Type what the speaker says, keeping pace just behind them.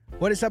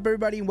What is up,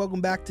 everybody, and welcome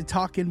back to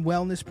Talkin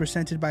Wellness,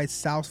 presented by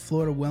South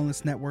Florida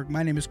Wellness Network.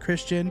 My name is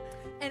Christian.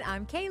 And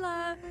I'm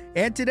Kayla.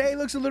 And today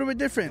looks a little bit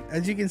different.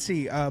 As you can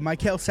see,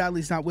 Michael sadly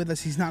is not with us.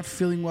 He's not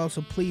feeling well,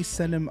 so please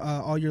send him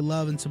all your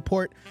love and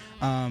support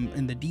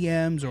in the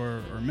DMs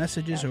or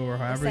messages or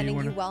however you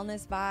want to. Sending you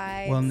wellness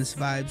vibes. Wellness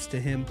vibes to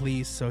him,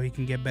 please, so he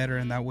can get better.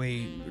 And that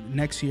way,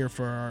 next year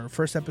for our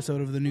first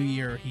episode of the new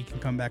year, he can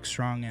come back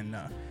strong and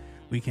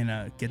we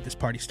can get this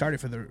party started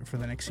for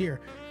the next year.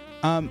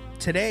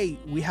 Today,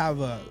 we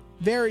have a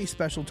very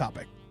special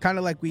topic, kind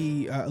of like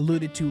we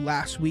alluded to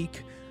last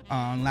week.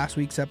 On last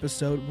week's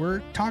episode,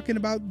 we're talking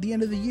about the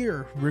end of the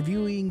year,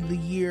 reviewing the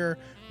year,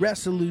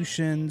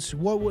 resolutions,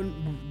 what went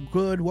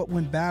good, what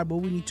went bad,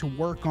 what we need to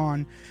work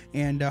on,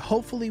 and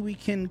hopefully we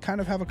can kind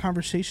of have a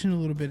conversation a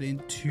little bit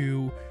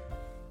into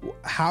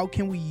how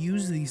can we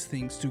use these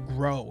things to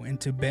grow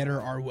and to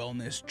better our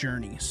wellness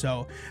journey.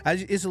 So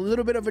it's a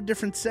little bit of a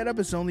different setup.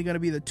 It's only going to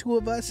be the two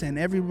of us and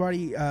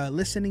everybody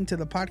listening to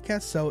the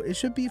podcast, so it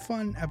should be a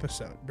fun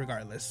episode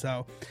regardless.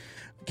 So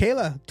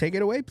Kayla, take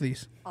it away,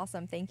 please.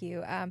 Awesome. Thank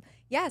you.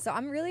 So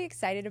I'm really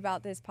excited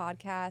about this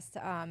podcast,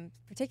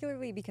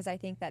 particularly because I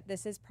think that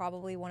this is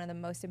probably one of the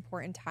most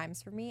important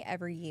times for me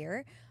every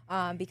year,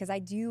 because I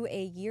do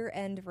a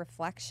year-end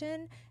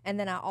reflection, and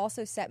then I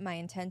also set my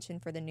intention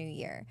for the new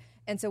year.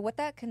 And so what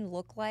that can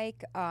look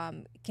like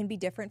can be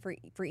different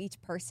for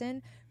each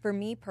person. For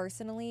me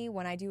personally,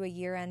 when I do a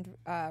year-end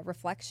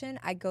reflection,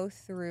 I go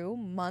through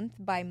month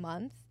by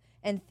month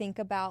and think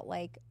about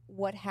like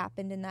what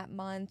happened in that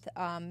month,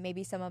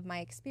 maybe some of my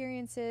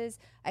experiences.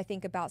 I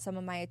think about some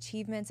of my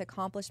achievements,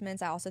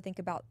 accomplishments. I also think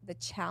about the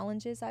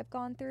challenges I've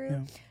gone through.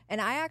 Yeah. And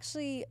I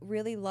actually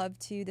really love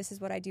to, this is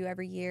what I do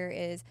every year,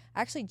 is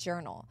actually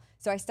journal.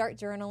 So I start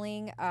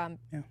journaling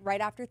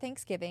right after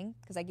Thanksgiving,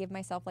 because I give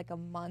myself like a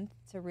month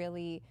to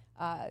really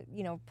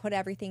put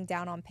everything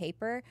down on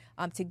paper,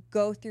 to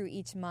go through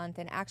each month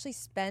and actually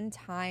spend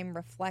time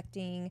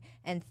reflecting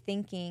and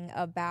thinking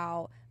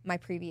about my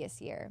previous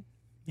year.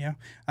 Yeah,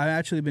 I've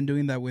actually been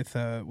doing that with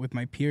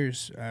my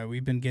peers.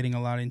 We've been getting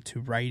a lot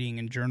into writing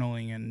and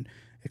journaling and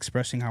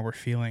expressing how we're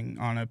feeling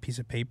on a piece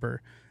of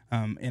paper.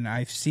 And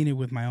I've seen it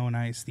with my own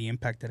eyes, the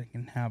impact that it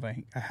can have.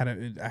 I had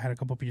a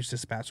couple of peers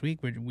this past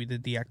week where we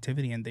did the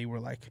activity, and they were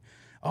like,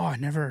 "Oh, I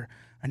never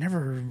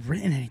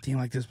written anything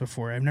like this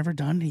before. I've never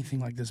done anything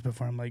like this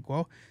before." I'm like,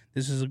 well,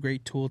 this is a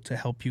great tool to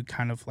help you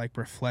kind of like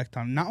reflect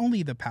on not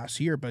only the past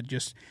year, but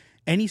just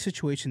any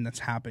situation that's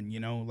happened,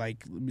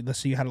 like let's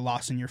say you had a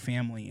loss in your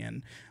family.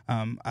 And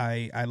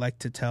I like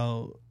to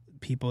tell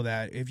people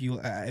that if you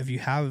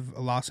have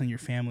a loss in your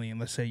family, and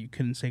let's say you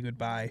couldn't say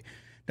goodbye,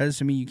 that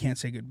doesn't mean you can't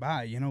say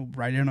goodbye.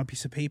 Write it on a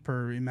piece of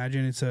paper.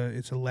 Imagine it's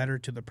a letter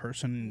to the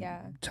person,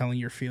 telling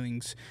your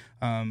feelings,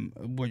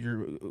 what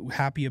you're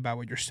happy about,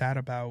 what you're sad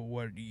about,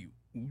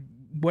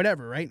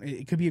 whatever, right?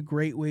 It could be a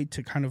great way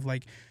to kind of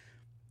like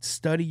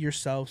study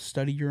yourself,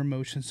 study your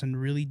emotions, and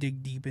really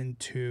dig deep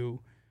into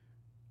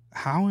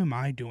how am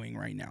I doing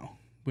right now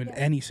with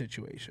any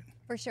situation.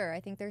 For sure. I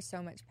think there's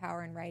so much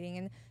power in writing,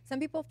 and some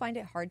people find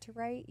it hard to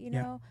write,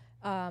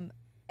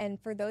 and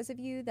for those of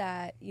you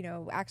that,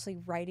 actually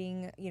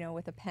writing,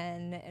 with a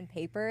pen and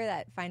paper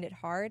that find it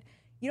hard,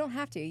 you don't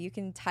have to. You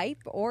can type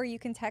or you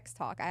can text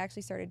talk. I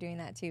actually started doing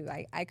that too.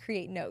 I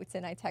create notes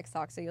and I text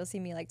talk. So you'll see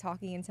me like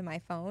talking into my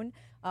phone,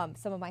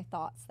 some of my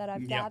thoughts that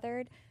I've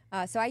gathered.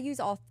 So I use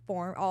all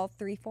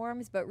three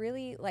forms, but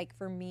really like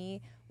for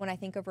me, when I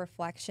think of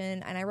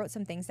reflection, and I wrote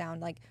some things down,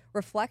 like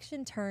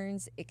reflection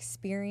turns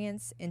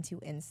experience into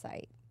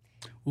insight.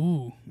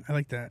 Ooh, I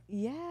like that.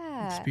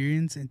 Yeah.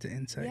 Experience into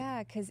insight.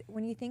 Yeah, because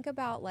when you think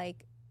about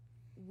like,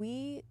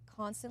 we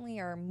constantly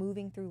are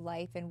moving through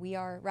life, and we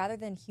are, rather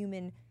than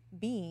human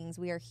beings,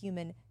 we are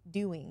human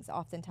doings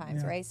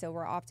oftentimes, right? So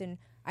we're often,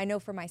 I know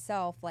for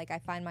myself, like I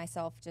find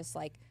myself just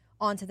like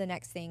on to the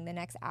next thing, the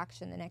next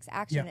action.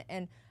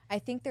 And I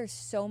think there's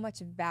so much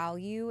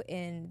value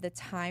in the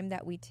time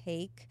that we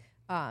take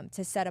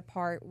to set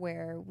apart,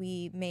 where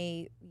we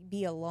may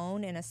be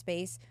alone in a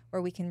space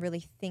where we can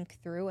really think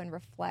through and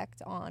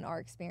reflect on our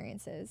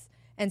experiences.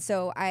 And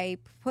so I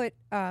put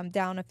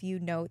down a few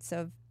notes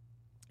of,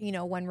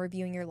 when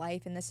reviewing your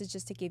life. And this is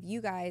just to give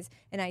you guys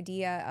an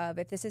idea of,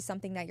 if this is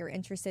something that you're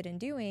interested in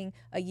doing,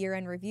 a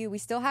year-end review. We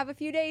still have a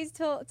few days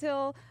till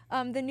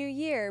the new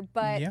year,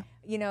 but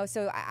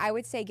so I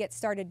would say get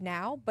started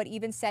now, but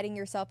even setting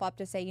yourself up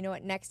to say, you know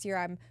what, next year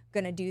I'm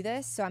going to do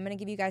this. So I'm going to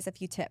give you guys a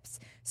few tips.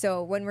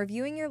 So when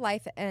reviewing your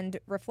life and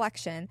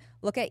reflection,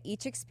 look at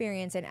each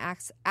experience and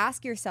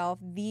ask yourself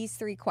these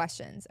three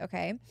questions.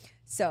 Okay.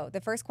 So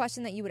the first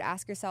question that you would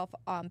ask yourself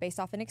based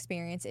off an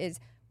experience is,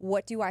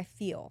 what do I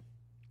feel?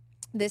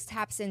 This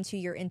taps into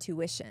your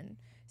intuition.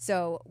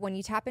 So when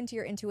you tap into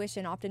your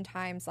intuition,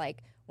 oftentimes,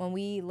 like when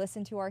we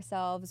listen to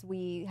ourselves,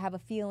 we have a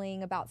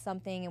feeling about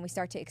something and we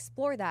start to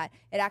explore that,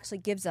 it actually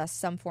gives us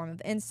some form of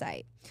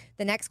insight.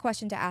 The next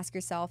question to ask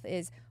yourself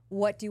is,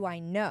 what do I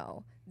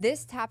know?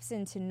 this taps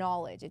into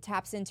knowledge. It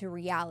taps into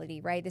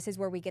reality, right? This is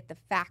where we get the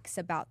facts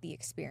about the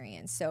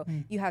experience. So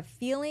you have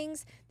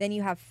feelings, then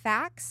you have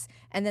facts.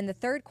 And then the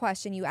third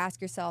question you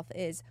ask yourself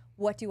is,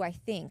 what do I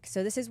think?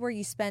 So this is where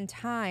you spend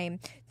time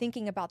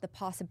thinking about the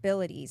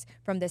possibilities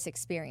from this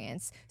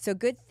experience. So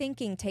good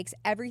thinking takes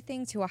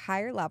everything to a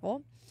higher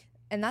level.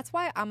 And that's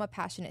why I'm a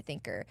passionate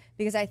thinker,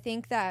 because I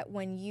think that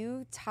when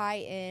you tie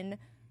in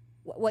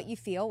what you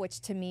feel,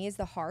 which to me is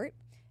the heart,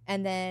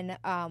 and then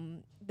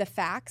the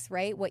facts,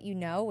 right? What you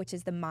know, which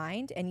is the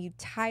mind, and you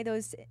tie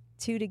those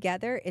two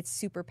together, it's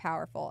super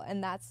powerful.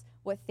 And that's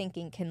what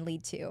thinking can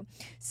lead to.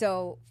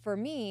 So for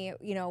me,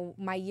 you know,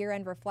 my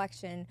year-end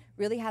reflection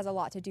really has a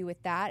lot to do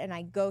with that. And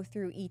I go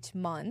through each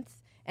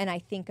month and I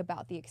think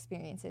about the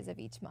experiences of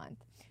each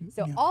month.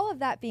 So all of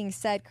that being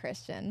said,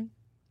 Christian,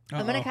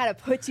 I'm going to kind of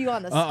put you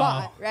on the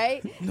spot,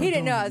 right? No, he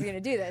didn't know I was going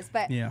to do this,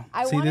 but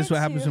See, this is what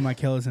happens when my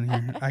Kayla's in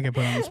here. I get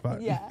put on the spot.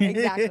 Yeah,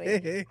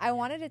 exactly. I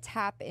wanted to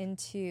tap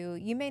into,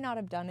 you may not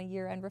have done a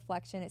year-end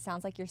reflection. It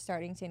sounds like you're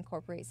starting to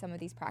incorporate some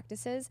of these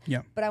practices.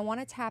 Yeah. But I want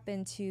to tap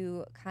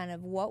into kind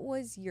of what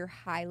was your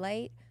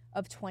highlight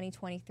of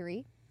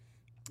 2023?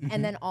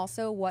 And then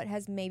also what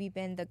has maybe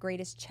been the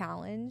greatest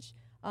challenge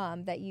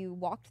that you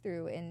walked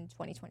through in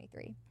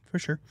 2023? For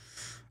sure.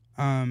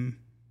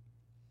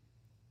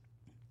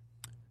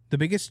 The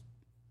biggest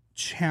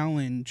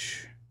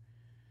challenge,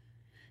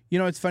 you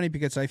know, it's funny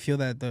because I feel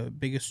that the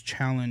biggest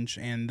challenge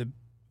and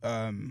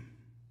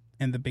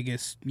the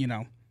biggest, you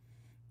know,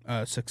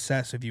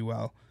 success, if you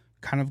will,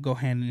 kind of go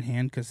hand in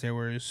hand, because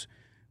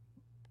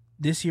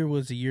this year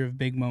was a year of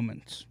big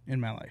moments in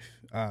my life,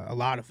 a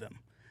lot of them,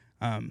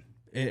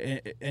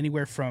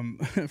 anywhere from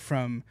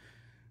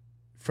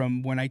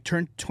when I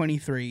turned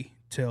 23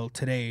 till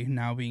today,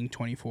 now being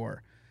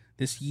 24.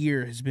 This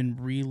year has been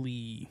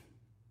really,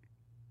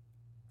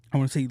 I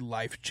want to say,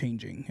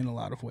 life-changing in a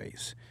lot of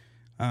ways.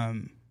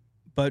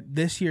 But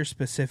this year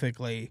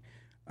specifically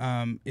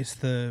is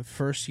the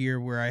first year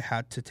where I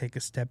had to take a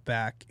step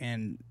back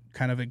and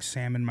kind of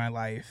examine my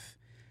life.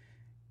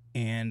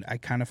 And I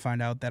kind of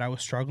find out that I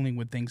was struggling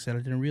with things that I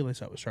didn't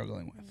realize I was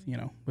struggling with, you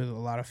know, with a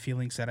lot of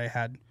feelings that I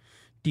had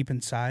deep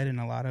inside and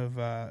a lot of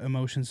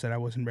emotions that I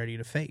wasn't ready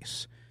to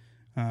face.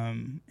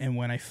 And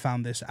when I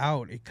found this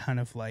out, it kind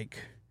of like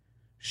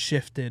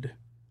shifted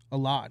a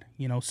lot,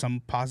 you know,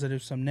 some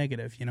positive, some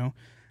negative, you know.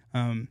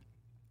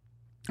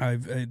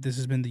 This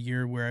has been the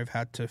year where I've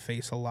had to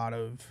face a lot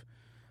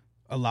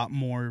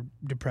more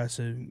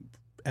depressive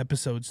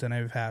episodes than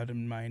I've had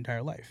in my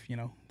entire life. You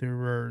know,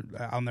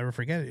 I'll never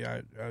forget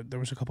it. There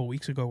was a couple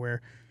weeks ago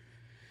where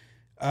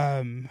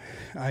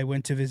I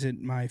went to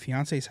visit my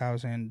fiance's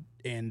house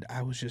and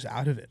I was just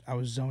out of it. I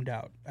was zoned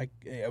out. I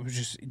was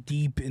just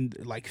deep in,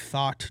 like,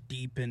 thought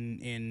deep in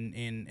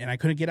and I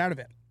couldn't get out of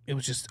it. It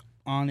was just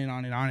on and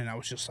on and on, and I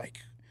was just like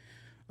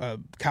a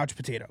couch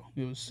potato.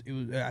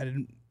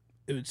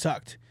 It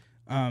sucked.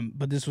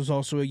 But this was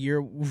also a year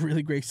of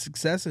really great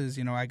successes.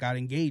 You know, I got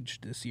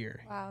engaged this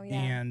year. Wow, yeah.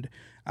 And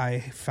I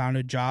found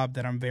a job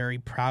that I'm very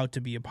proud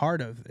to be a part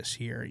of this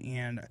year.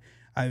 And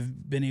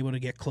I've been able to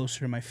get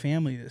closer to my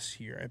family this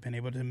year. I've been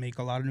able to make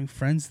a lot of new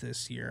friends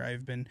this year.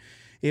 I've been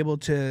able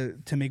to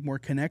make more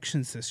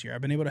connections this year.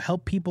 I've been able to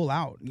help people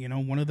out. You know,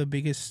 one of the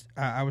biggest,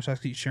 I was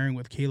actually sharing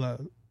with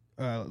Kayla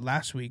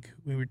last week.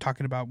 We were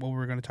talking about what we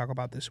were going to talk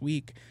about this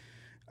week.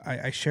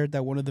 I shared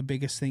that one of the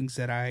biggest things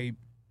that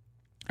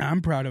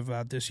I'm proud of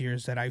about this year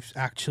is that I've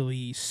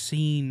actually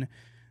seen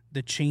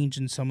the change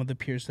in some of the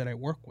peers that I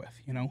work with.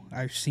 You know,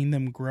 I've seen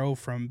them grow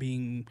from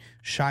being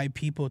shy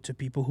people to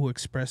people who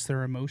express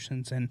their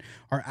emotions and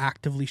are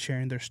actively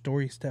sharing their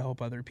stories to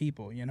help other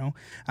people. You know,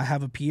 I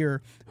have a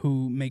peer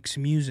who makes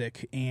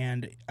music,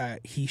 and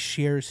he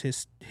shares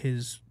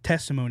his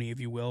testimony, if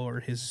you will,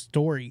 or his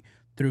story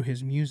through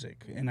his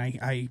music. And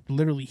I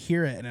literally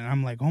hear it and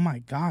I'm like, oh my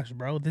gosh,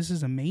 bro, this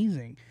is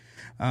amazing.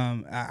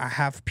 I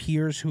have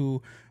peers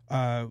who,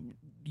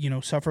 you know,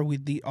 suffer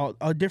with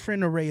a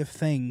different array of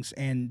things,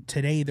 and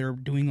today they're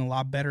doing a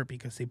lot better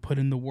because they put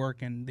in the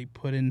work and they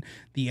put in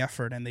the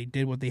effort and they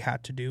did what they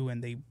had to do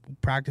and they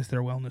practiced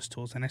their wellness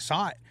tools, and I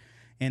saw it.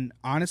 And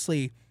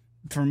honestly,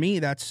 for me,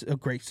 that's a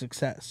great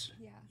success.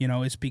 Yeah. You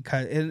know, it's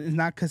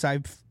not because I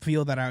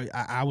feel that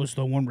I was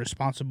the one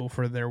responsible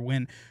for their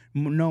win.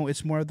 No,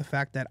 it's more of the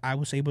fact that I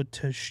was able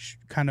to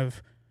kind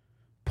of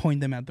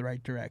point them at the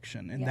right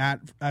direction, and that,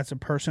 as a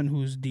person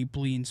who's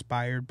deeply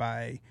inspired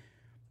by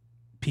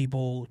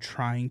people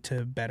trying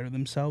to better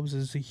themselves,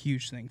 is a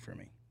huge thing for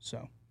me.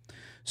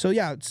 So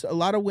yeah, it's a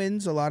lot of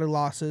wins, a lot of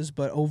losses,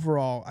 but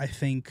overall, I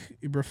think,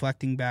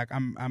 reflecting back,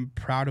 I'm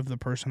proud of the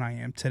person I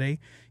am today.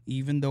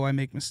 Even though I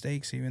make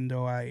mistakes, even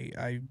though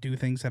I do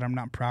things that I'm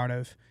not proud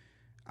of,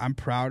 I'm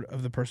proud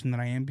of the person that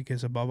I am,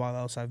 because above all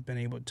else, I've been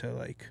able to,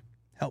 like,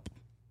 help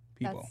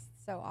people.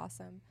 That's so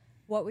awesome.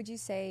 What would you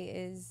say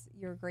is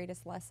your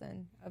greatest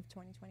lesson of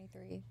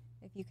 2023?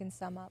 If you can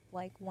sum up,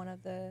 like, one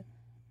of the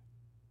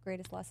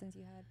greatest lessons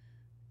you had.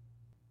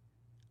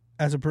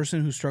 As a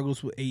person who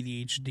struggles with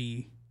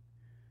ADHD,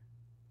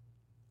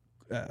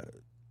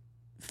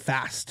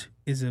 fast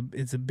is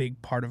a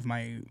big part of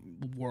my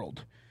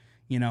world.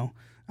 You know,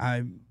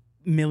 I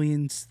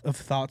millions of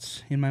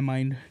thoughts in my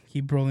mind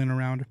keep rolling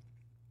around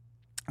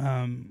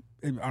on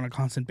a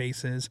constant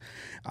basis.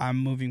 I'm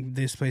moving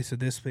this place to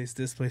this place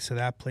to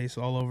that place,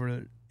 all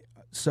over.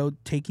 So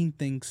taking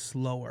things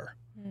slower,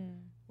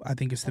 I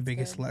think is the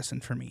biggest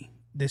lesson for me.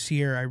 This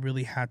year, I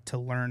really had to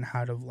learn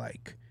how to,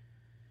 like,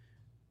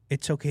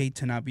 it's okay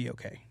to not be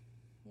okay.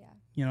 Yeah.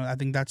 You know, I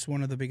think that's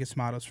one of the biggest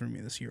mottos for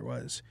me this year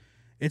was,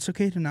 it's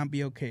okay to not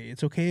be okay.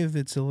 It's okay if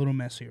it's a little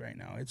messy right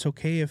now. It's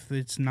okay if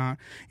it's not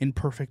in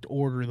perfect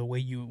order the way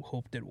you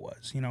hoped it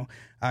was. You know,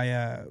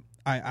 I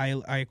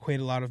equate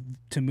a lot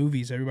to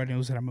movies. Everybody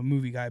knows that I'm a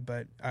movie guy,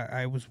 but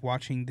I was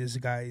watching this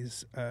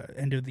guy's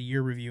end of the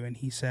year review, and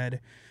he said,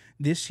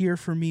 this year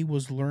for me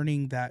was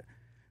learning that,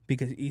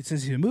 because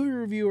since he's a movie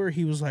reviewer,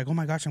 he was like, oh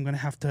my gosh, I'm going to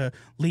have to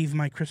leave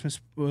my Christmas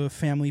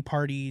family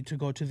party to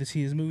go to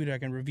see this movie so I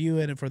can review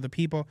it and for the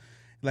people.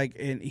 Like,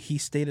 and he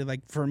stated, like,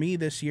 for me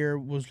this year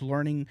was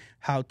learning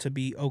how to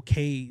be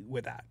okay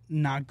with that,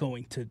 not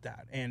going to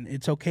that. And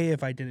it's okay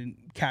if I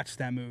didn't catch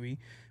that movie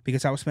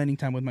because I was spending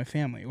time with my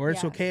family. Or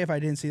it's okay if I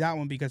didn't see that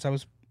one because I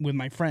was with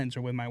my friends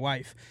or with my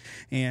wife.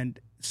 And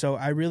so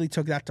I really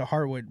took that to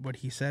heart. What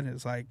he said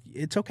is, like,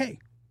 it's okay.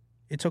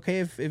 It's okay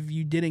if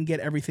you didn't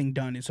get everything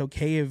done. It's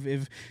okay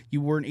if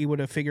you weren't able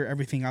to figure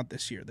everything out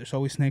this year. There's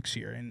always next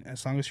year. And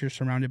as long as you're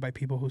surrounded by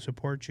people who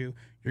support you,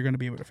 you're going to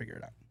be able to figure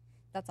it out.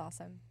 That's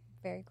awesome.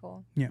 Very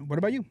cool. Yeah. What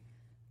about you?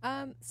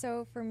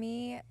 So for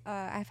me,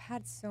 I've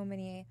had so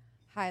many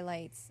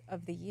highlights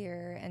of the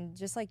year. And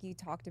just like you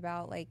talked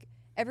about, like,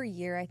 every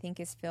year I think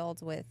is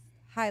filled with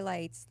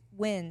highlights,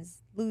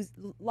 wins,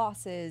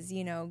 losses,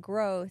 you know,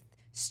 growth,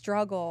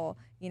 struggle,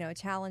 you know,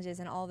 challenges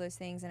and all those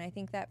things. And I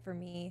think that for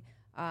me,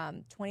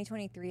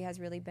 2023 has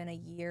really been a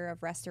year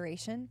of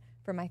restoration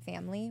for my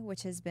family,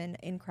 which has been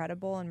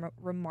incredible and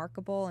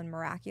remarkable and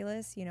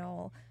miraculous. You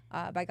know,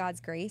 by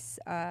God's grace,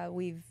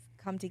 we've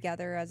come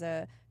together as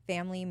a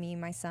family, me,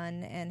 my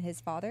son, and his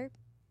father.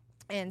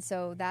 And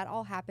so that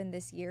all happened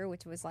this year,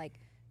 which was, like,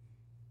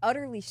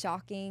 utterly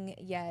shocking,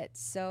 yet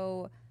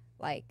so,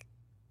 like,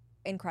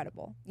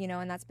 incredible, you know,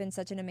 and that's been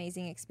such an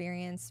amazing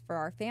experience for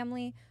our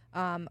family.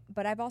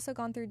 But I've also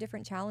gone through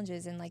different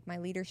challenges in, like, my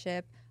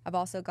leadership. I've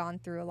also gone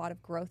through a lot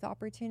of growth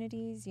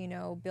opportunities, you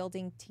know,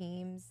 building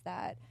teams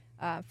that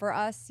for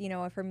us, you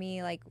know, for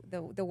me, like,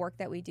 the work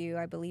that we do,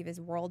 I believe, is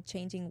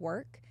world-changing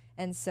work.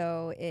 And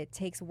so it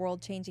takes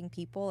world-changing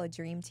people, a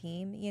dream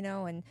team, you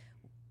know, and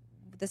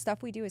the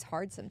stuff we do is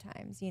hard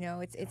sometimes, you know.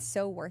 It's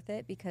so worth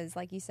it because,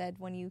 like you said,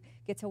 when you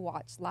get to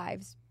watch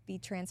lives be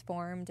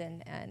transformed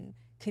and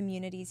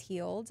communities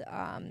healed,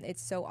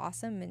 it's so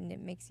awesome, and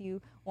it makes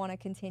you want to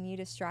continue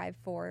to strive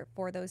for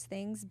those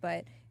things.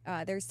 But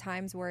there's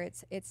times where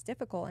it's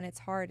difficult and it's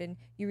hard, and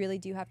you really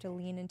do have to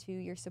lean into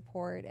your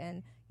support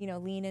and, you know,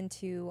 lean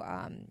into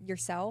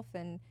yourself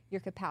and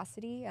your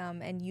capacity,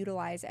 and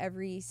utilize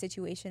every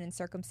situation and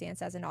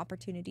circumstance as an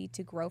opportunity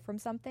to grow from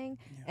something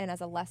and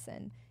as a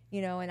lesson,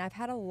 you know. And I've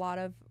had a lot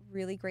of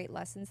really great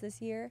lessons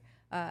this year.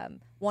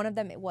 One of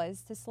them, it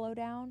was to slow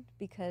down,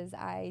 because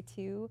I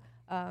too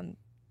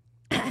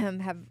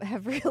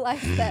have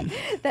realized that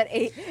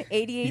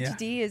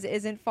ADHD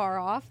isn't far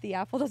off. The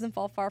apple doesn't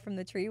fall far from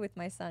the tree with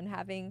my son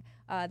having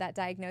that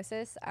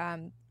diagnosis.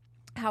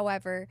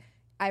 However,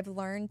 I've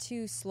learned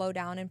to slow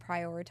down and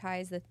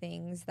prioritize the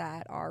things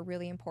that are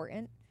really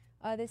important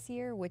this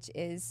year, which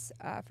is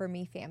for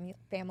me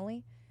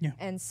family. Yeah.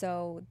 And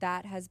so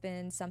that has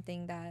been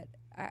something that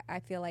I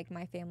feel like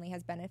my family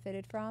has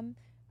benefited from.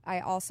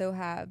 I also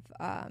have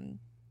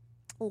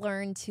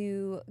learned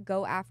to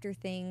go after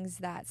things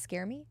that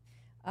scare me,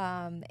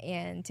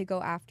 and to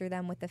go after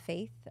them with the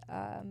faith.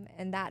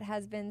 And that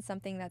has been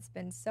something that's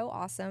been so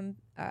awesome.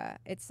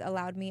 It's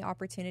allowed me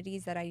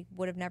opportunities that I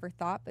would have never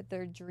thought, but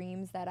they're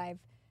dreams that I've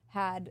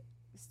had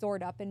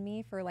stored up in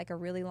me for, like, a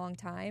really long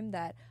time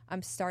that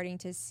I'm starting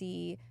to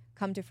see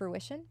come to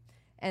fruition.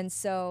 And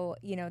so,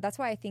 you know, that's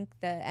why I think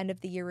the end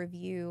of the year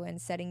review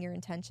and setting your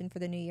intention for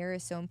the new year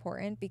is so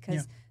important,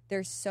 because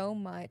there's so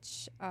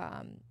much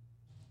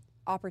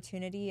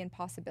opportunity and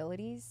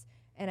possibilities.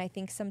 And I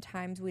think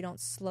sometimes we don't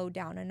slow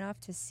down enough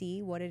to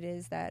see what it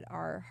is that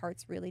our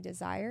hearts really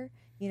desire,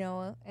 you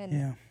know,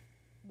 and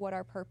what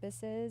our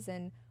purpose is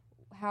and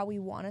how we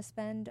want to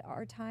spend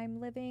our time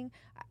living.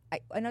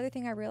 Another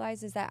thing I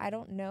realized is that I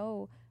don't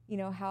know, you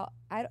know,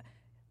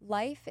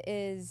 life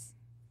is,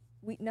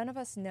 none of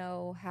us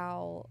know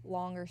how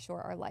long or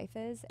short our life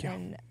is. Yeah.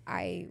 And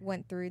I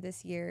went through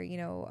this year, you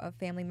know, a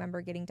family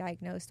member getting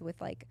diagnosed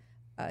with, like,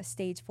 a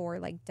stage 4,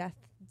 like, death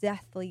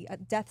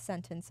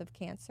sentence of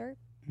cancer.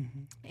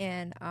 Mm-hmm.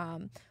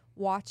 And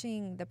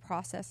watching the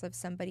process of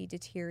somebody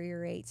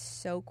deteriorate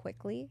so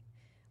quickly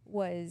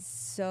was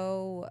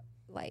so,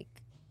 like,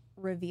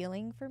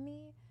 revealing for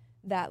me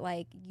that,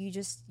 like, you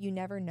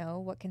never know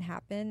what can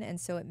happen. And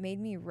so it made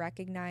me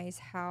recognize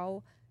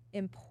how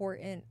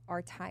important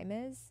our time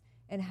is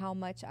and how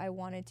much I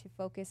wanted to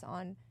focus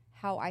on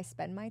how I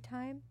spend my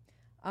time.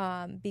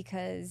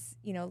 because,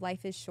 you know,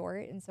 life is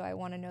short. And so I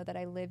want to know that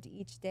I lived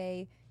each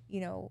day,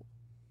 you know,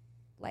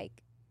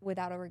 like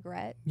without a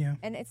regret. Yeah.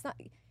 And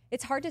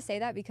it's hard to say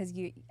that because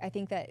I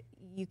think that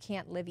you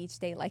can't live each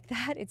day like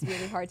that. It's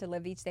really hard to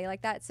live each day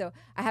like that. So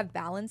I have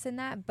balance in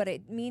that, but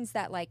it means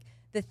that like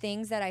the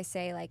things that I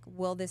say, like,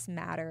 will this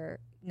matter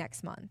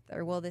next month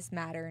or will this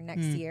matter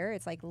next year?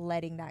 It's like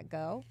letting that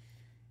go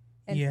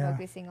and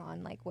focusing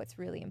on like what's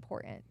really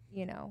important,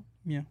 you know?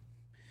 Yeah.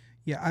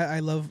 Yeah. I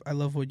love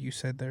what you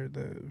said there,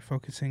 the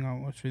focusing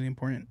on what's really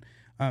important.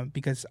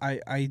 Because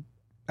I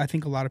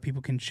think a lot of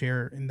people can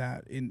share in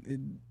that,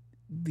 in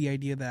the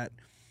idea that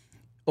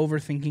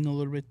overthinking a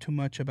little bit too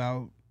much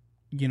about,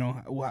 you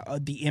know,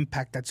 the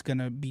impact that's going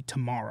to be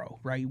tomorrow,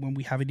 right? When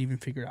we haven't even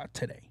figured out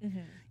today. Mm-hmm.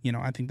 You know,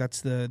 I think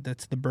that's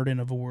the burden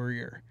of a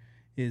warrior,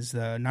 is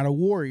not a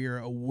warrior,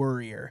 a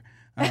worrier,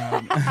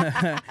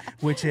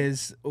 which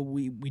is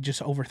we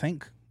just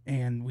overthink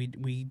and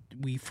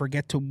we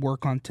forget to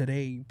work on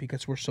today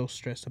because we're so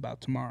stressed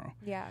about tomorrow.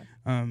 Yeah.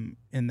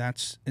 And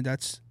that's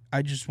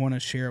I just want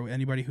to share with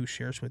anybody who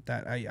shares with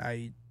that.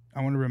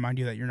 I want to remind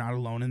you that you're not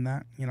alone in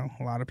that. You know,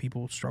 a lot of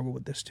people struggle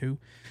with this too,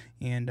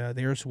 and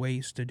there's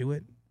ways to do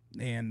it.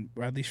 And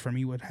at least for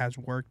me, what has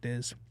worked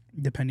is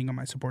depending on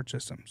my support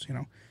systems, you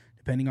know,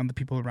 depending on the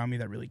people around me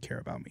that really care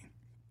about me.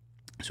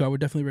 So I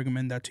would definitely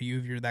recommend that to you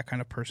if you're that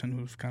kind of person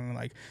who's kind of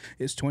like,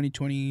 it's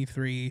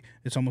 2023,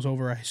 it's almost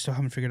over, I still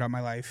haven't figured out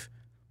my life.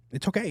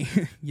 It's okay,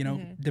 you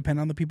know, depend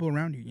on the people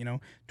around you. You know,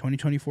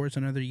 2024 is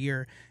another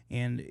year,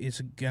 and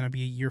it's going to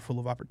be a year full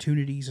of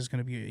opportunities. It's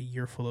going to be a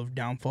year full of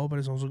downfall, but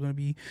it's also going to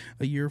be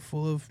a year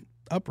full of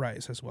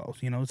uprise as well.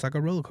 You know, it's like a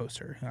roller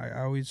coaster.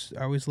 I always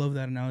love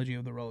that analogy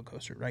of the roller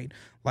coaster, right?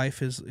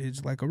 Life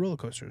is like a roller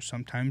coaster.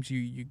 Sometimes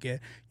you got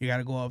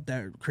to go up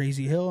that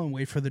crazy hill and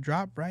wait for the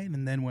drop, right?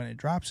 And then when it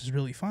drops, it's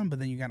really fun, but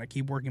then you got to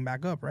keep working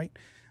back up, right?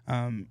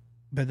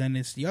 But then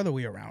it's the other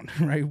way around,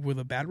 right? With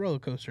a bad roller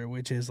coaster,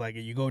 which is like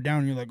you go down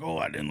and you're like, oh,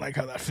 I didn't like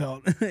how that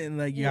felt. And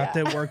like you have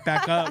to work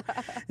back up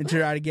and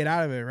try to get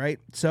out of it, right?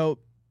 So,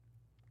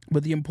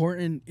 but the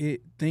important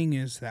thing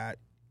is that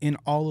in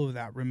all of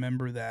that,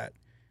 remember that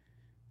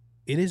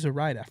it is a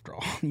ride after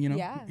all, you know?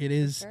 Yeah, it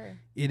is, sure.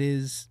 it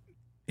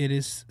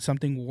is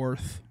something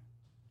worth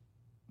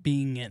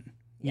being in,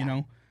 you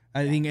know?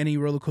 I think any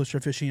roller coaster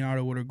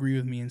aficionado would agree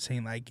with me in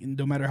saying like,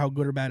 no matter how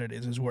good or bad it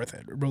is, it's worth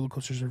it. Roller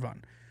coasters are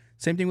fun.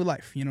 Same thing with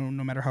life, you know,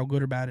 no matter how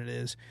good or bad it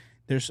is,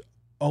 there's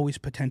always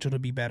potential to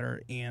be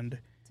better and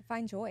to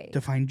find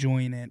joy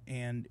in it,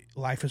 and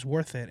life is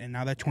worth it. And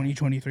now that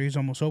 2023 is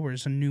almost over,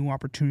 it's a new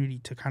opportunity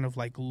to kind of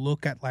like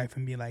look at life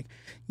and be like,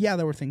 yeah,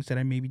 there were things that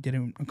I maybe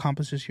didn't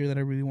accomplish this year that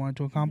I really wanted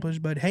to accomplish,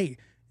 but hey,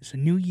 it's a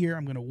new year.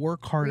 I'm going to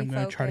work hard. I'm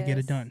going to try to get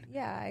it done.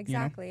 Yeah,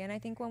 exactly. You know? And I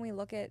think when we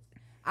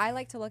I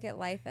like to look at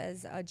life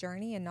as a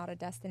journey and not a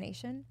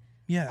destination.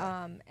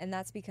 Yeah. And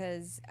that's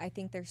because I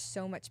think there's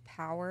so much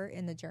power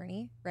in the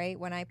journey, right?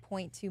 When I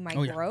point to my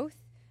growth,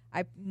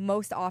 I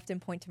most often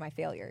point to my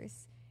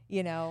failures.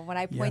 You know, when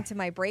I point to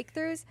my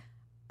breakthroughs,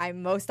 I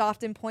most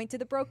often point to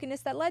the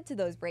brokenness that led to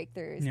those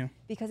breakthroughs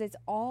because it's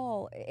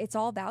all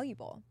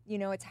valuable. You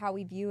know, it's how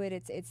we view it.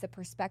 It's the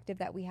perspective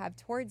that we have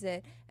towards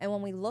it. And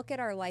when we look at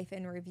our life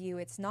in review,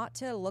 it's not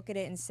to look at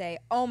it and say,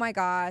 oh my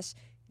gosh,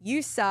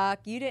 you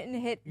suck. You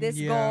didn't hit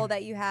this goal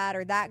that you had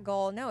or that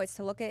goal. No, it's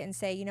to look at it and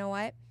say, you know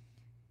what?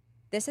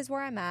 This is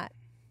where I'm at.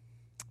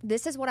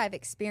 This is what I've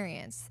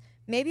experienced.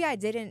 Maybe I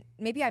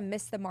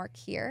missed the mark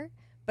here,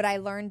 but I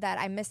learned that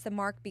I missed the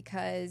mark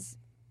because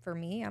for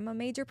me, I'm a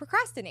major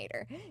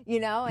procrastinator, you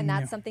know, and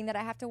that's something that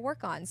I have to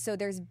work on. So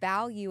there's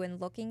value in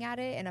looking at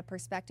it in a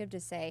perspective to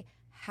say,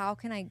 how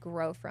can I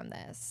grow from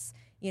this?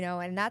 You know,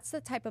 and that's the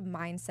type of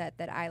mindset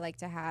that I like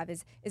to have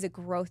is a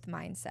growth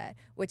mindset,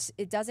 which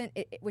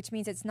which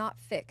means it's not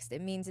fixed.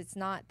 It means it's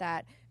not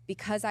that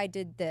because I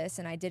did this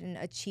and I didn't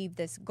achieve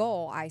this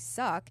goal, I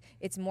suck.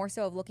 It's more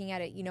so of looking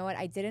at it, you know what,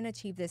 I didn't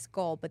achieve this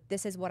goal, but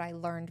this is what I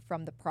learned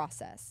from the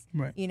process,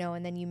 right? You know,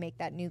 and then you make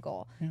that new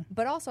goal. Yeah.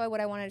 But also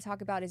what I wanted to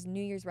talk about is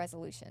New Year's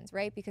resolutions,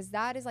 right? Because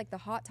that is like the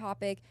hot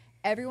topic.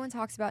 Everyone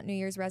talks about New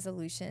Year's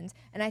resolutions.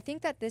 And I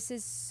think that this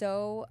is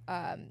so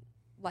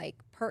like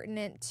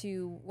pertinent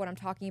to what I'm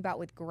talking about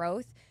with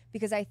growth,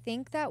 because I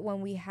think that when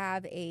we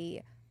have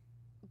a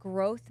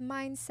growth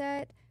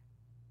mindset,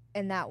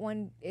 and that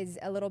one is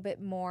a little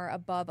bit more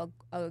above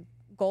a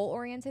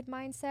goal-oriented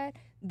mindset,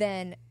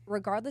 then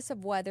regardless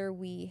of whether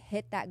we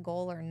hit that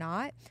goal or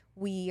not,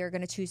 we are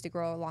going to choose to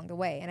grow along the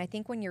way. And I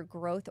think when you're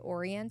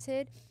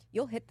growth-oriented,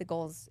 you'll hit the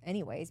goals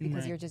anyways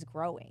because you're just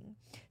growing.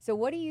 So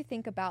what do you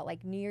think about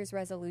like New Year's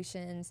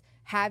resolutions?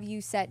 Have you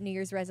set New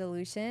Year's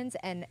resolutions?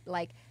 And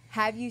like,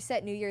 have you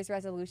set New Year's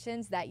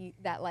resolutions that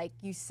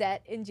you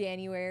set in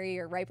January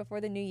or right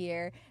before the new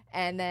year,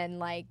 and then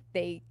like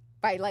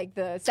by like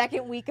the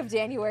second week of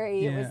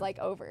January, it was like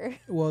over?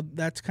 Well,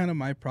 that's kind of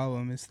my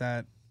problem, is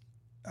that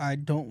I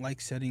don't like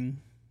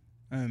setting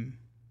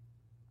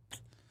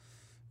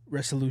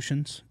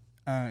resolutions.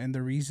 And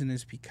the reason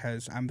is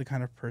because I'm the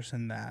kind of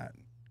person that,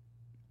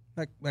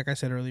 like I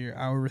said earlier,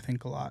 I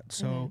overthink a lot.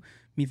 So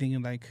me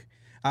thinking like,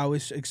 I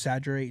always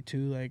exaggerate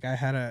too. Like I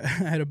had I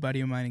had a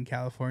buddy of mine in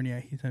California.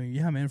 He told me,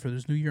 "Yeah, man, for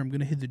this new year, I'm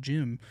gonna hit the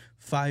gym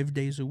 5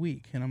 days a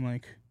week." And I'm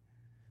like,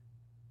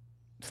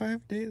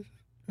 5 days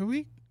a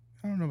week?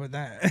 I don't know about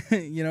that.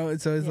 You know.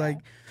 So it's like,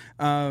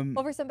 well,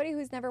 for somebody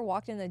who's never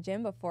walked in the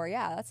gym before,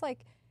 yeah, that's like,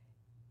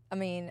 I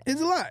mean,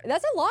 it's a lot.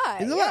 That's a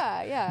lot. It's a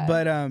lot. Yeah.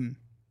 But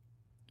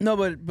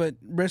no, but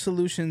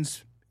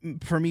resolutions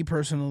for me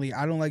personally,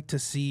 I don't like to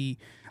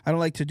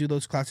do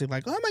those classic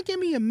like, oh, I'm gonna give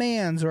me a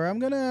man's, or I'm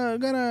gonna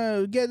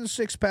get a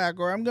 6-pack,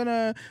 or I'm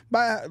gonna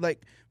buy,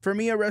 like, for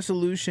me a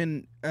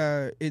resolution,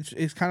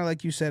 it's kind of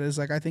like you said, is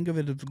like I think of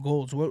it as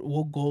goals.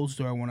 What goals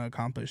do I want to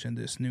accomplish in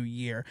this new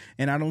year?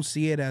 And I don't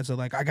see it as a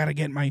like I gotta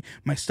get my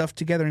stuff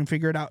together and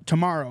figure it out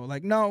tomorrow.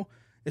 Like, no,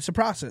 it's a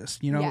process,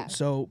 you know. Yeah.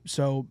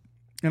 So.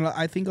 And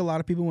I think a lot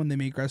of people, when they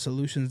make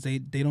resolutions, they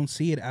don't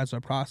see it as a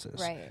process.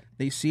 Right.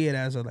 They see it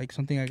as a like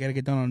something I got to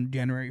get done on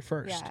January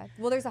 1st. Yeah.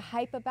 Well, there's a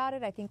hype about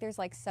it. I think there's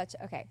like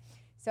okay.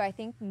 So I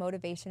think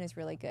motivation is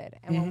really good.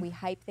 And when we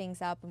hype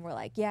things up and we're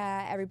like,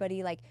 yeah,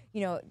 everybody, like,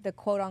 you know, the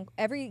quote on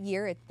every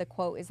year, the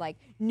quote is like,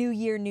 new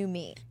year, new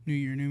me. New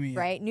year, new me.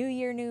 Right. New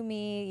year, new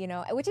me, you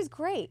know, which is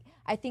great.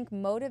 I think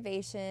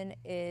motivation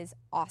is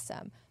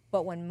awesome.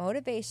 But when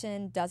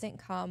motivation doesn't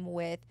come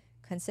with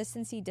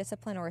consistency,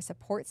 discipline, or a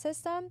support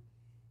system,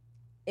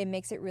 it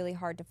makes it really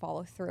hard to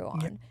follow through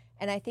on. Yep.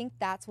 And I think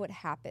that's what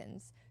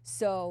happens.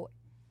 So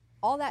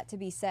all that to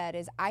be said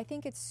is I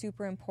think it's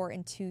super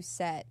important to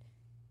set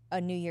a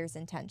New Year's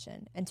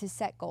intention and to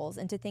set goals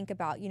and to think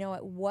about, you know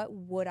what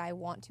would I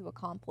want to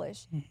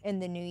accomplish in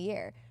the new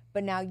year?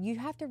 But now you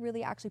have to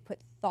really actually put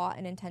thought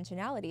and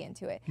intentionality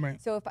into it.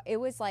 Right. So if it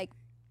was like,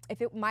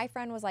 my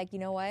friend was like, you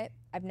know what,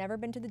 I've never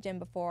been to the gym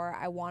before.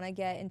 I want to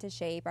get into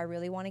shape. I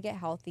really want to get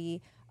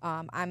healthy.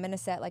 I'm going to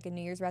set like a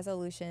New Year's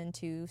resolution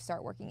to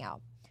start working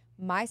out.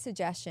 My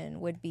suggestion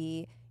would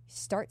be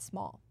start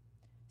small.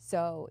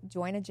 So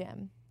join a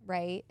gym,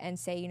 right? And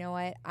say, you know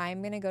what,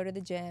 I'm going to go to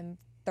the gym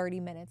 30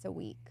 minutes a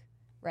week,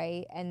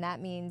 right? And that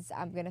means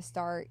I'm going to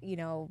start, you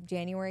know,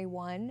 January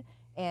 1,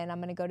 and I'm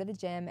going to go to the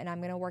gym and I'm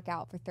going to work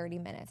out for 30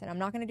 minutes. And I'm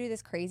not going to do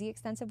this crazy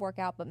extensive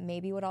workout, but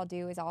maybe what I'll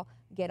do is I'll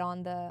get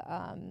on the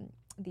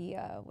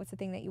what's the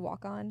thing that you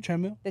walk on?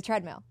 Treadmill? The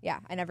treadmill. Yeah,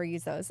 I never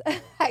use those.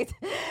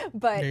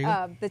 But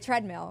the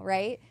treadmill,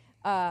 right?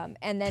 And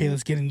then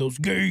Kayla's getting those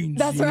gains.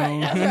 That's right.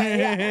 That's right.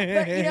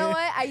 Yeah. But you know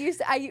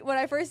what? When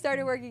I first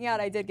started working out,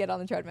 I did get on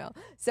the treadmill.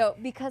 So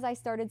because I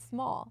started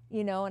small,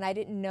 you know, and I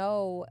didn't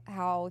know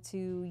how to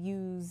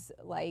use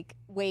like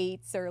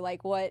weights or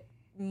like what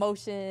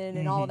motion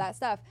and all of that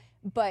stuff.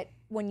 But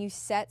when you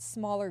set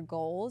smaller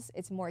goals,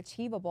 it's more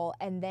achievable,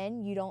 and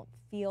then you don't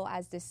feel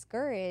as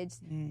discouraged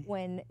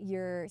when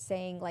you're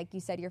saying, like you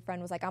said, your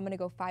friend was like, I'm going to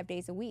go 5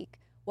 days a week.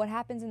 What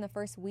happens in the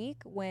first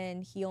week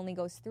when he only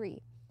goes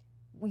 3?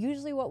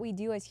 Usually what we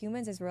do as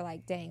humans is we're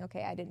like, dang,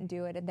 okay, I didn't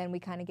do it. And then we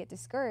kind of get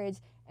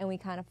discouraged and we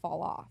kind of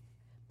fall off.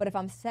 But if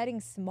I'm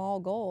setting small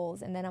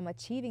goals and then I'm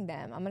achieving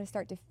them, I'm going to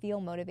start to feel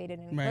motivated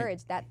and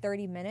encouraged. Right. That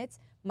 30 minutes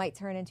might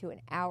turn into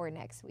an hour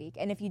next week.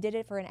 And if you did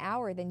it for an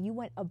hour, then you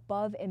went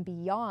above and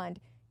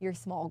beyond your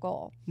small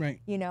goal. Right.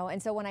 You know,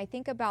 and so when I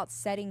think about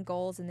setting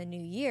goals in the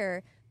new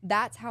year,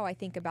 that's how I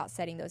think about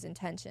setting those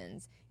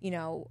intentions, you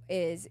know,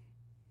 is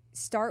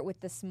start with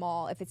the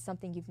small if it's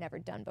something you've never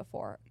done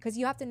before, because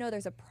you have to know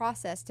there's a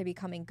process to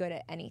becoming good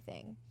at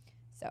anything.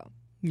 So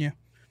yeah,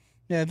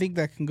 I think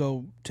that can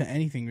go to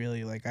anything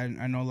really. Like I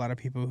know a lot of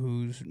people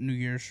whose New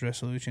Year's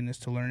resolution is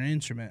to learn an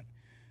instrument,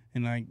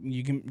 and like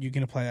you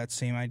can apply that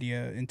same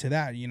idea into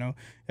that. You know,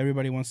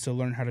 everybody wants to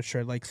learn how to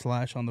shred like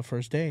Slash on the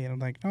first day, and I'm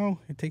like, no,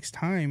 it takes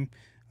time.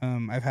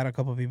 I've had a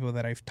couple of people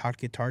that I've taught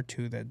guitar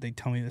to that they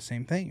tell me the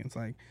same thing. It's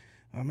like,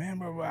 oh man,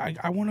 bro,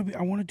 I want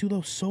to do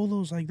those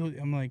solos like those.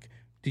 I'm like,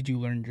 did you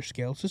learn your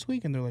scales this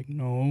week? And they're like,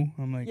 no.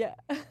 I'm like, yeah.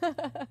 I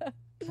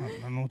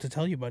don't know what to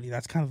tell you, buddy.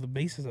 That's kind of the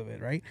basis of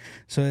it, right?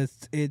 So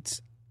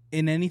it's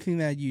in anything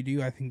that you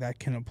do, I think that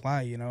can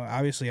apply. You know,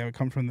 obviously I would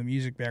come from the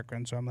music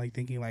background, so I'm like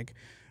thinking like,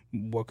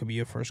 what could be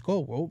a first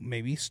goal? Well,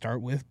 maybe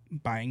start with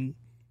buying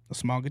a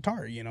small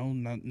guitar. You know,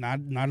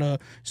 not a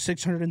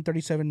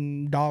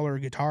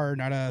 $637 guitar,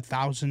 not a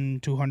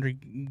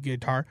 $1,200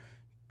 guitar.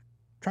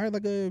 Try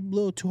like a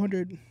little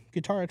 $200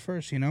 guitar at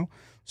first, you know.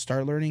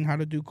 Start learning how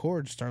to do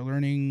chords, start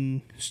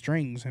learning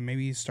strings, and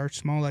maybe start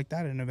small like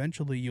that, and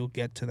eventually you'll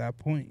get to that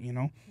point, you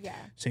know. Yeah.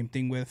 Same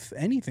thing with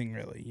anything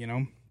really, you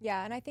know.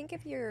 Yeah, and I think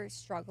if you're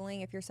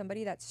struggling, if you're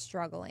somebody that's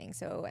struggling,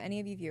 so any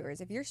of you viewers,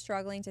 if you're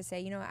struggling to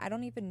say, you know, I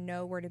don't even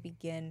know where to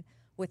begin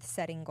with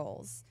setting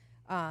goals,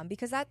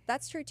 because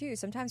that's true too.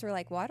 Sometimes we're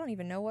like, well, I don't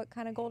even know what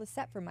kind of goal to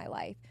set for my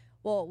life.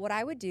 Well, what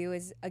I would do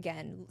is,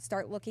 again,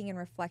 start looking and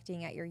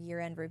reflecting at your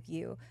year-end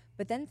review,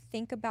 but then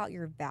think about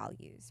your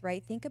values,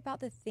 right? Think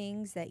about the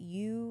things that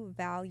you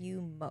value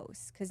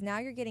most, because now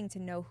you're getting to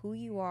know who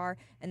you are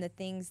and the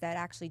things that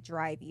actually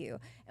drive you.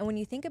 And when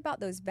you think about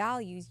those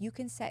values, you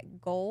can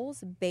set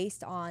goals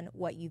based on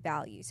what you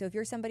value. So if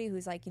you're somebody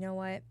who's like, you know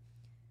what,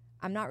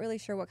 I'm not really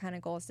sure what kind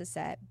of goals to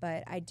set,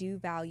 but I do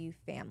value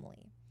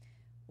family.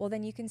 well,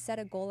 then you can set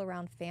a goal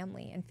around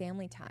family and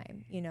family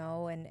time, you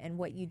know, and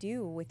what you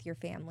do with your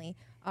family.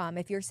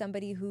 If you're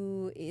somebody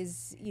who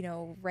is, you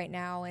know, right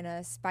now in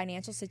a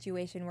financial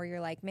situation where you're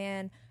like,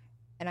 man,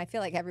 and I feel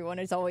like everyone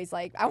is always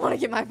like, I want to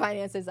get my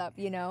finances up,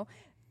 you know.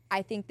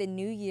 I think the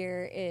new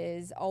year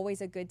is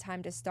always a good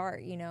time to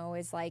start, you know,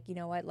 is like, you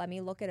know what, let me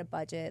look at a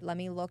budget. Let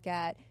me look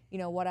at, you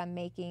know, what I'm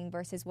making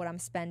versus what I'm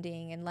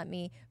spending. And let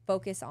me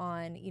focus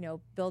on, you know,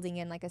 building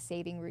in like a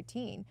saving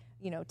routine.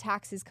 You know,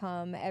 taxes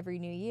come every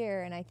new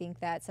year. And I think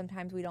that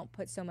sometimes we don't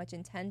put so much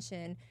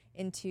intention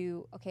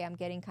into, okay, I'm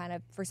getting kind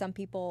of, for some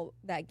people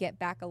that get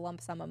back a lump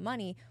sum of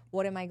money,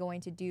 what am I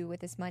going to do with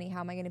this money?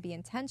 How am I going to be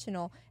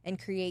intentional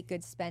and create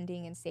good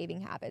spending and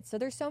saving habits? So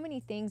there's so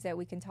many things that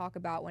we can talk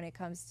about when it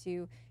comes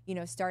to, you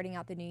know, starting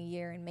out the new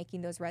year and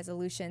making those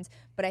resolutions.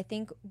 But I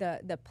think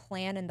the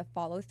plan and the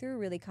follow through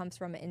really comes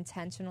from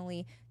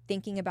intentionally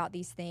thinking about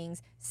these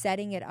things,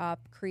 setting it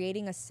up,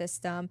 creating a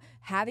system,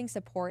 having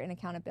support and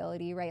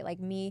accountability, right? Like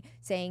me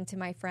saying to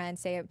my friend,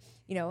 say,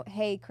 you know,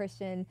 hey,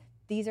 Christian,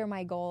 these are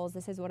my goals.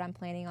 This is what I'm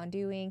planning on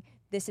doing.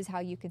 This is how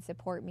you can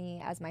support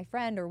me as my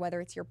friend, or whether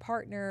it's your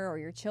partner or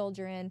your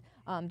children,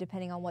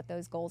 depending on what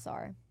those goals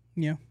are.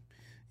 Yeah.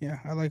 Yeah.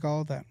 I like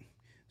all of that.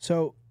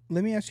 So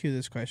let me ask you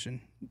this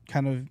question,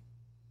 kind of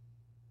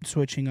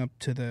switching up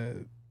to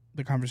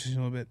the conversation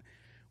a little bit.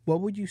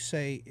 What would you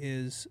say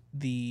is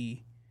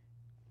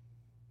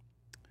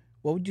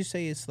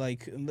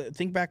like,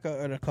 think back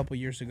at a couple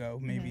years ago,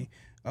 maybe,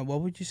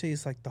 what would you say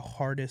is like the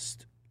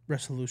hardest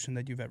resolution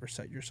that you've ever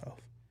set yourself?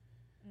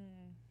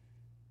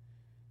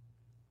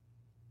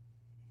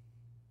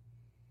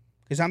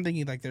 Because I'm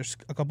thinking like there's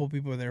a couple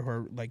people there who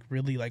are like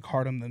really like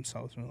hard on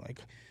themselves and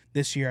like,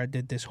 this year I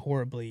did this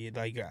horribly.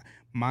 Like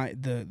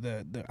next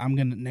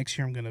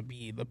year I'm gonna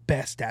be the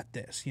best at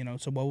this. You know.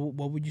 So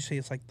what would you say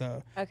is like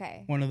the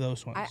one of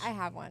those ones? I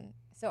have one.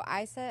 So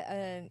I set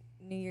a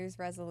New Year's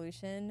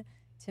resolution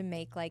to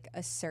make like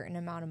a certain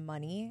amount of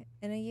money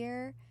in a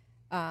year,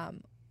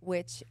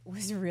 which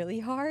was really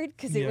hard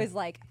because it was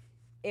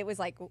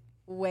like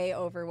way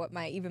over what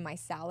my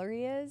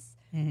salary is.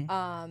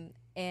 Mm-hmm.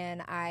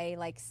 And I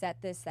like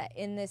set this, that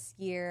in this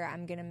year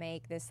I'm gonna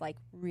make this like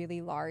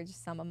really large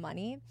sum of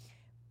money.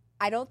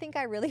 I don't think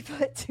I really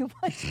put too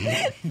much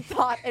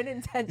thought and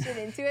intention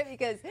into it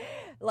because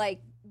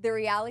like the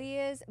reality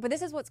is, but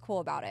this is what's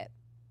cool about it,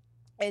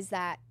 is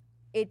that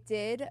it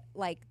did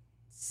like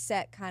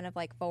set kind of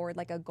like forward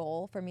like a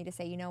goal for me to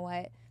say, you know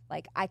what,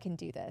 like I can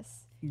do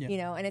this, you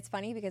know. And it's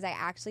funny because I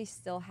actually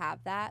still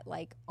have that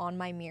like on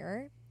my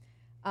mirror,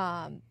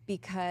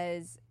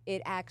 because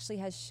it actually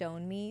has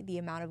shown me the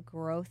amount of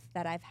growth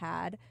that I've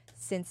had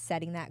since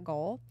setting that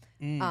goal.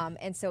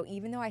 And so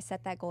even though I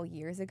set that goal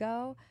years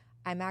ago,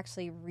 I'm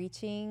actually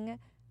reaching,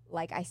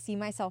 like I see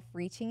myself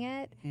reaching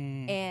it.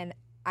 And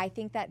I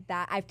think that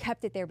I've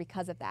kept it there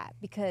because of that.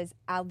 Because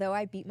although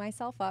I beat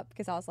myself up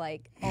because I was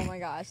like, oh my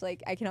gosh,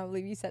 like I cannot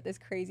believe you set this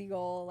crazy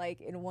goal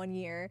like in 1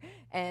 year.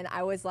 And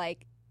I was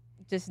like,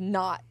 just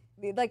not,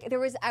 like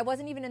I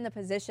wasn't even in the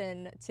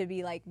position to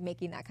be like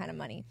making that kind of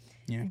money.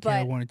 Yeah, but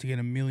I wanted to get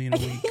 $1 million a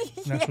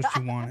week. That's what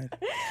you wanted.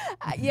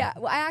 Yeah,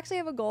 well, I actually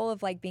have a goal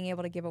of like being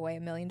able to give away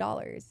 $1 million.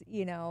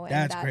 You know, and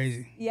that's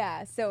crazy.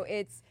 Yeah, so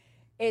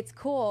it's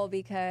cool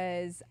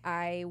because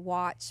I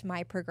watch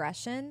my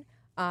progression.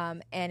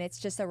 And it's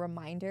just a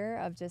reminder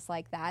of just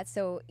like that.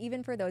 So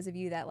even for those of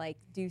you that like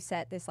do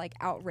set this like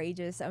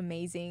outrageous,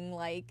 amazing,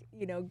 like,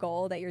 you know,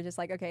 goal that you're just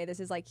like, okay, this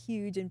is like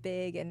huge and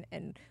big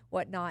and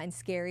whatnot and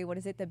scary. What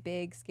is it? The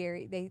big,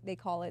 scary, they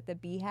call it the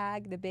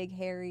BHAG, the big,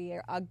 hairy,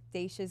 or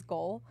audacious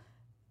goal.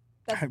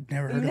 I've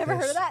never heard of this. You've never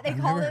heard of that? They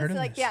call this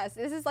like, this. Yes,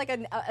 this is like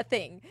a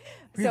thing.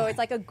 Really? So it's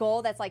like a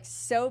goal that's like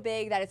so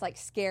big that it's like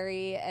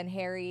scary and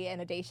hairy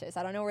and audacious.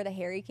 I don't know where the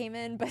hairy came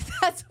in, but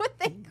that's what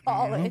they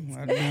call it.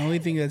 The only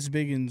thing that's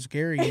big and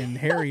scary and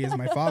hairy is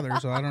my father,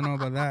 so I don't know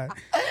about that.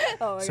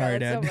 Oh my Sorry,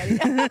 God, Dad.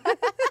 So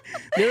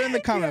They're in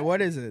the comment.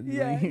 What is it?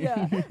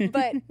 Yeah.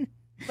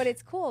 But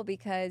it's cool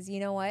because you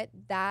know what?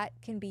 That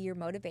can be your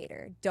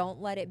motivator. Don't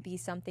let it be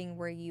something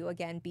where you,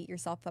 again, beat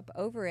yourself up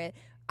over it.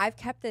 I've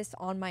kept this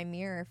on my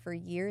mirror for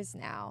years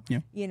now,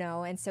 you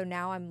know, and so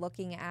now I'm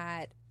looking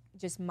at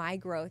just my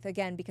growth,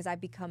 again, because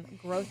I've become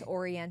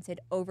growth-oriented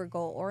over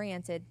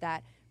goal-oriented,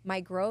 that my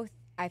growth,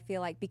 I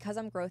feel like, because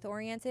I'm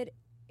growth-oriented,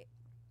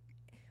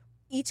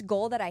 each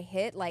goal that I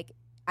hit, like,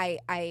 I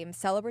am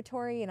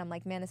celebratory, and I'm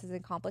like, man, this is an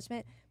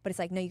accomplishment, but it's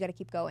like, no, you got to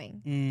keep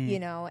going, you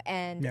know,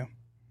 and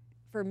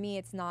for me,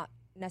 it's not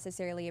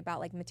necessarily about,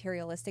 like,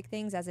 materialistic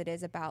things as it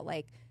is about,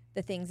 like,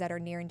 the things that are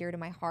near and dear to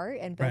my heart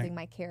and building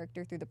my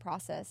character through the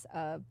process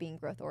of being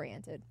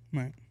growth-oriented.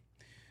 Right.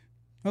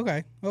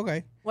 Okay.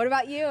 What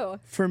about you?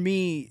 For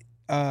me,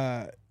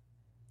 I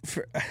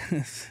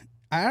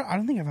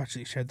don't think I've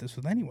actually shared this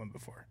with anyone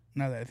before,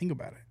 now that I think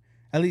about it.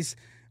 At least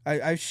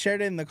I've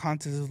shared it in the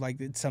context of,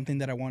 like, it's something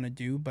that I want to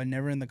do, but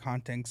never in the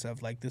context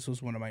of, like, this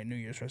was one of my New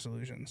Year's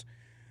resolutions.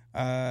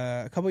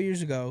 A couple of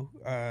years ago,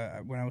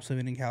 when I was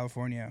living in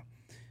California,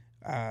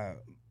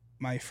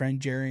 my friend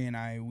Jerry and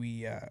I,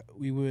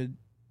 we would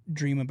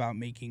dream about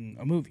making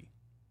a movie,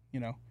 you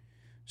know.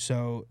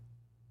 So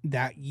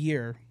that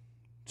year,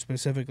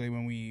 specifically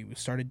when we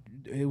started,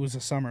 it was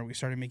a summer, we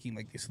started making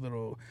like these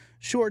little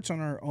shorts on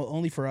our,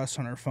 only for us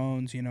on our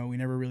phones. You know, we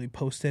never really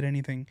posted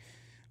anything,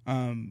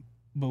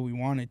 but we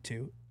wanted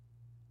to.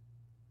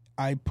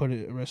 I put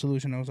a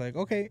resolution. I was like,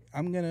 okay,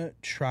 I'm going to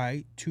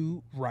try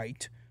to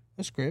write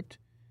a script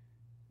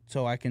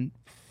so I can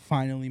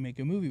finally make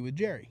a movie with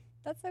Jerry.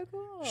 That's so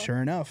cool.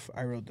 Sure enough,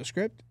 I wrote the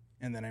script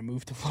and then I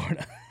moved to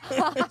Florida.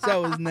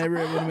 So I was never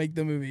able to make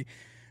the movie.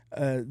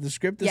 The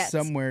script is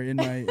somewhere in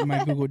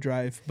my Google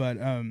Drive, but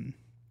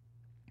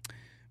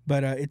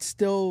it's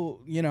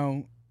still, you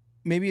know,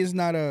 maybe it's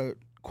not a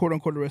quote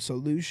unquote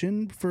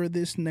resolution for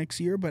this next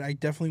year, but I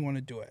definitely want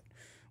to do it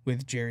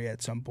with Jerry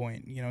at some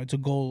point. You know, it's a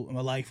goal,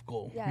 a life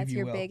goal. Yeah, it's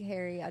your big,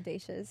 hairy,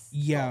 audacious.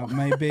 Yeah,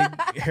 my big,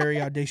 hairy,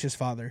 audacious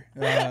father.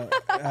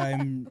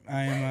 I'm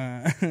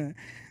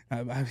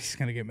he's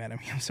gonna get mad at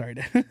me. I'm sorry,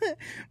 Dad.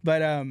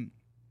 But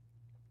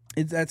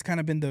that's kind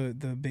of been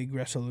the big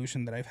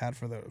resolution that I've had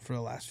for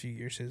the last few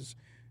years, is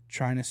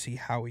trying to see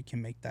how we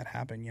can make that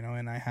happen. You know,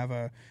 and I have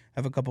a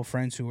couple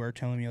friends who are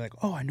telling me like,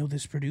 oh, I know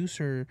this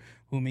producer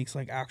who makes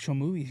like actual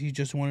movies. He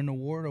just won an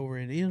award over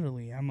in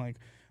Italy. I'm like,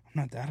 I'm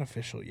not that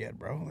official yet,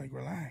 bro. Like,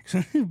 relax.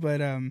 But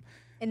the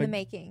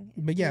making.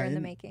 But yeah, you're in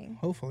the making.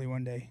 Hopefully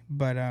one day.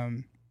 But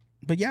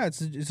yeah,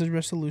 it's a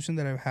resolution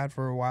that I've had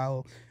for a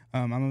while.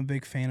 I'm a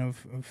big fan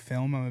of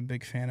film. I'm a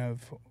big fan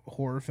of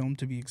horror film,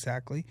 to be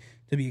exact.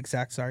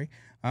 Sorry.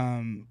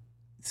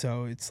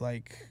 So it's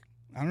like,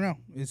 I don't know.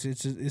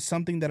 It's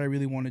something that I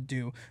really want to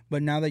do.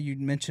 But now that you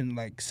mentioned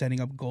like setting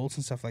up goals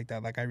and stuff like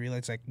that, like I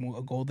realized like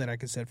a goal that I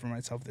could set for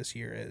myself this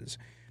year is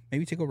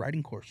maybe take a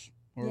writing course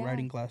or a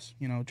writing class.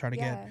 You know, try to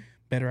get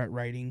better at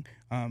writing.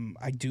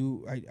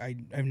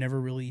 I've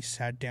never really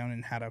sat down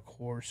and had a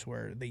course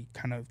where they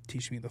kind of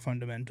teach me the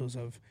fundamentals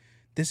of,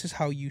 this is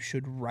how you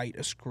should write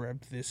a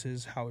script. This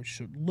is how it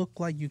should look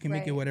like. You can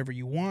make it whatever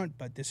you want,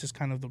 but this is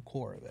kind of the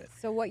core of it.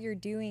 So what you're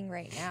doing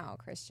right now,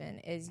 Christian,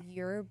 is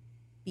your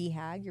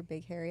BHAG, your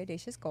big, hairy,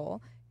 audacious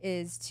goal,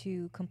 is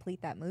to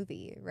complete that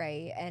movie,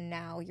 right? And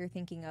now you're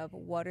thinking of,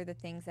 what are the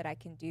things that I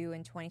can do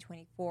in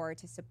 2024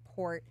 to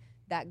support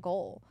that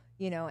goal?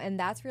 You know, and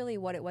that's really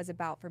what it was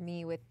about for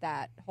me with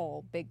that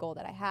whole big goal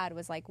that I had,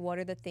 was like, what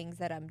are the things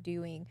that I'm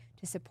doing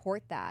to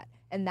support that?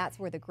 And that's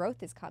where the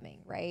growth is coming,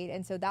 right?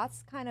 And so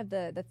that's kind of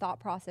the thought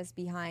process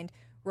behind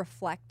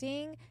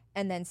reflecting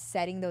and then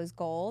setting those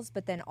goals,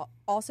 but then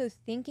also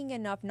thinking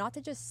enough not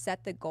to just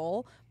set the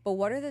goal, but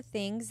what are the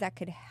things that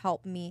could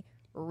help me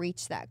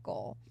reach that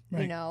goal,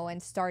 you know,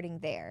 and starting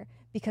there.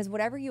 Because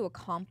whatever you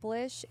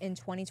accomplish in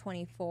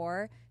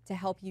 2024 to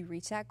help you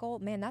reach that goal,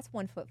 man, that's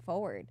 1 foot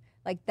forward.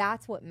 Like,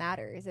 that's what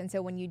matters. And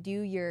so when you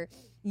do your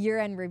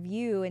year-end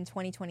review in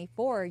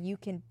 2024, you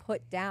can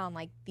put down,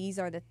 like, these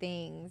are the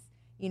things,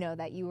 you know,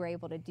 that you were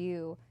able to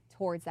do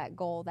towards that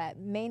goal that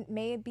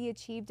may be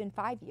achieved in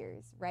 5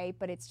 years, right?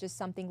 But it's just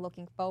something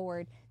looking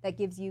forward that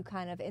gives you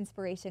kind of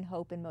inspiration,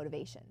 hope, and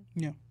motivation.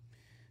 Yeah.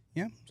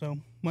 Yeah. So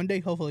one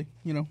day, hopefully,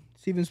 you know,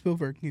 Steven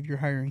Spielberg, if you're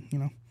hiring, you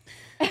know.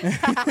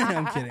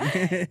 I'm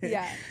kidding.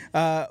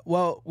 Yeah.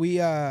 Well,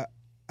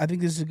 I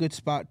think this is a good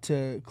spot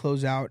to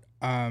close out.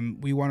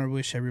 We want to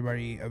wish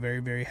everybody a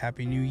very, very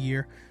happy new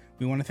year.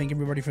 We want to thank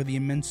everybody for the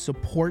immense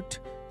support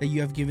that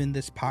you have given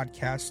this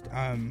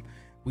podcast.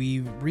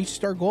 We've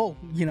reached our goal,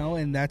 you know,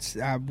 and that's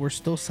we're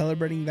still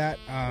celebrating that.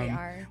 We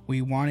are.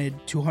 We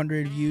wanted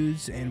 200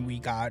 views, and we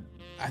got,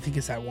 I think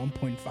it's at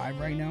 1.5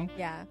 right now.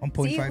 Yeah.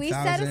 1.5 See, we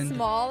set a thousand.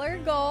 smaller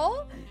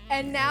goal,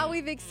 and now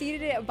we've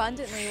exceeded it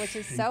abundantly, which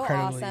is so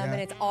Incredibly, awesome.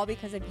 And it's all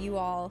because of you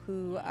all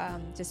who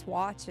just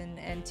watch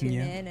and tune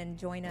in and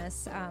join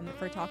us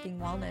for Talking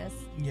Wellness.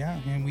 Yeah,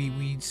 and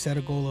we set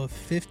a goal of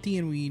 50,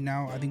 and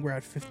I think we're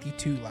at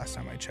 52 last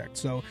time I checked.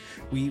 So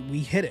we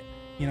hit it,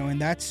 you know,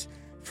 and that's,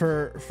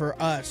 for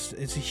us,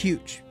 it's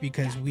huge,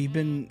 because we've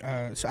been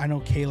so I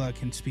know Kayla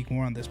can speak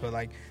more on this, but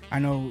like, I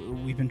know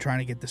we've been trying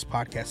to get this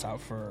podcast out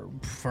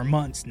for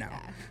months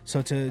now.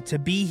 So to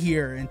be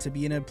here and to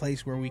be in a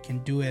place where we can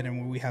do it, and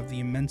where we have the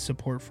immense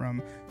support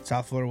from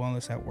South Florida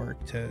Wellness at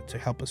Work to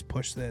help us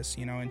push this,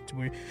 you know, and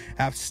we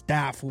have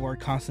staff who are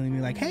constantly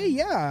be like, hey,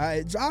 yeah,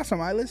 it's awesome,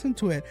 I listen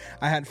to it.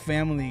 I had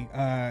family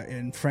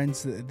and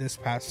friends this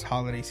past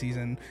holiday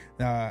season.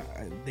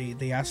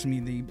 They asked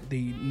me,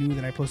 they knew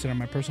that I posted on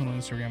my personal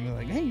Instagram. They're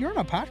like, hey, you're on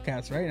a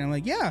podcast, right? And I'm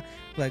like, yeah.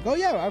 Like, oh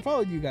yeah, I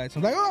followed you guys.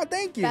 I'm like, oh,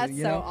 thank you. That's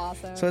you so know?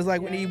 awesome. So it's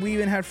like, we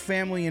even had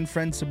family and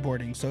friends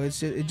supporting. So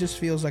it just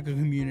feels like a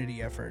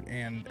community effort,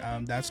 and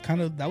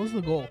that was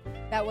the goal.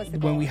 That was the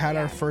goal. When we had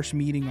our first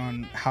meeting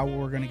on how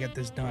we're going to get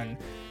this done,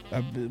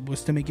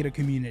 was to make it a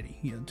community,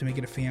 you know, to make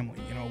it a family,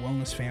 you know, a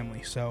wellness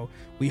family. So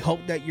we hope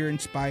that you're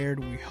inspired.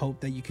 We hope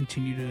that you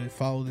continue to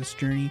follow this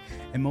journey,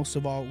 and most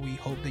of all, we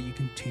hope that you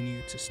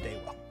continue to stay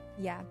well.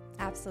 Yeah,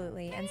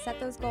 absolutely. And set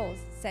those goals.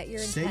 Set your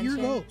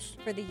goals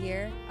for the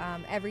year.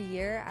 Every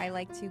year I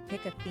like to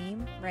pick a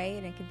theme, right?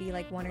 And it could be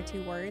like 1 or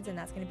 2 words, and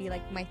that's going to be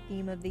like my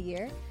theme of the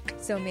year.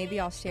 So maybe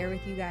I'll share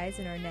with you guys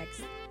in our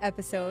next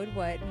episode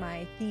what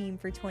my theme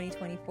for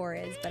 2024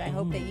 is, but I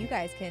hope that you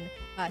guys can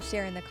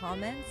share in the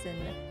comments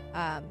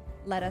and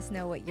let us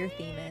know what your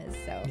theme is.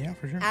 So yeah,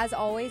 for sure. As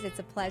always, it's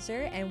a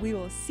pleasure, and we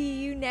will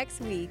see you next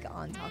week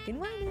on Talkin'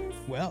 Wellness.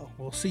 Well,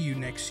 we'll see you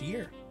next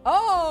year.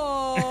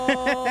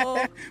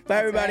 Oh! Bye,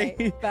 everybody.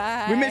 Right.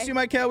 Bye. We miss you,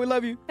 Michael. We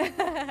love you.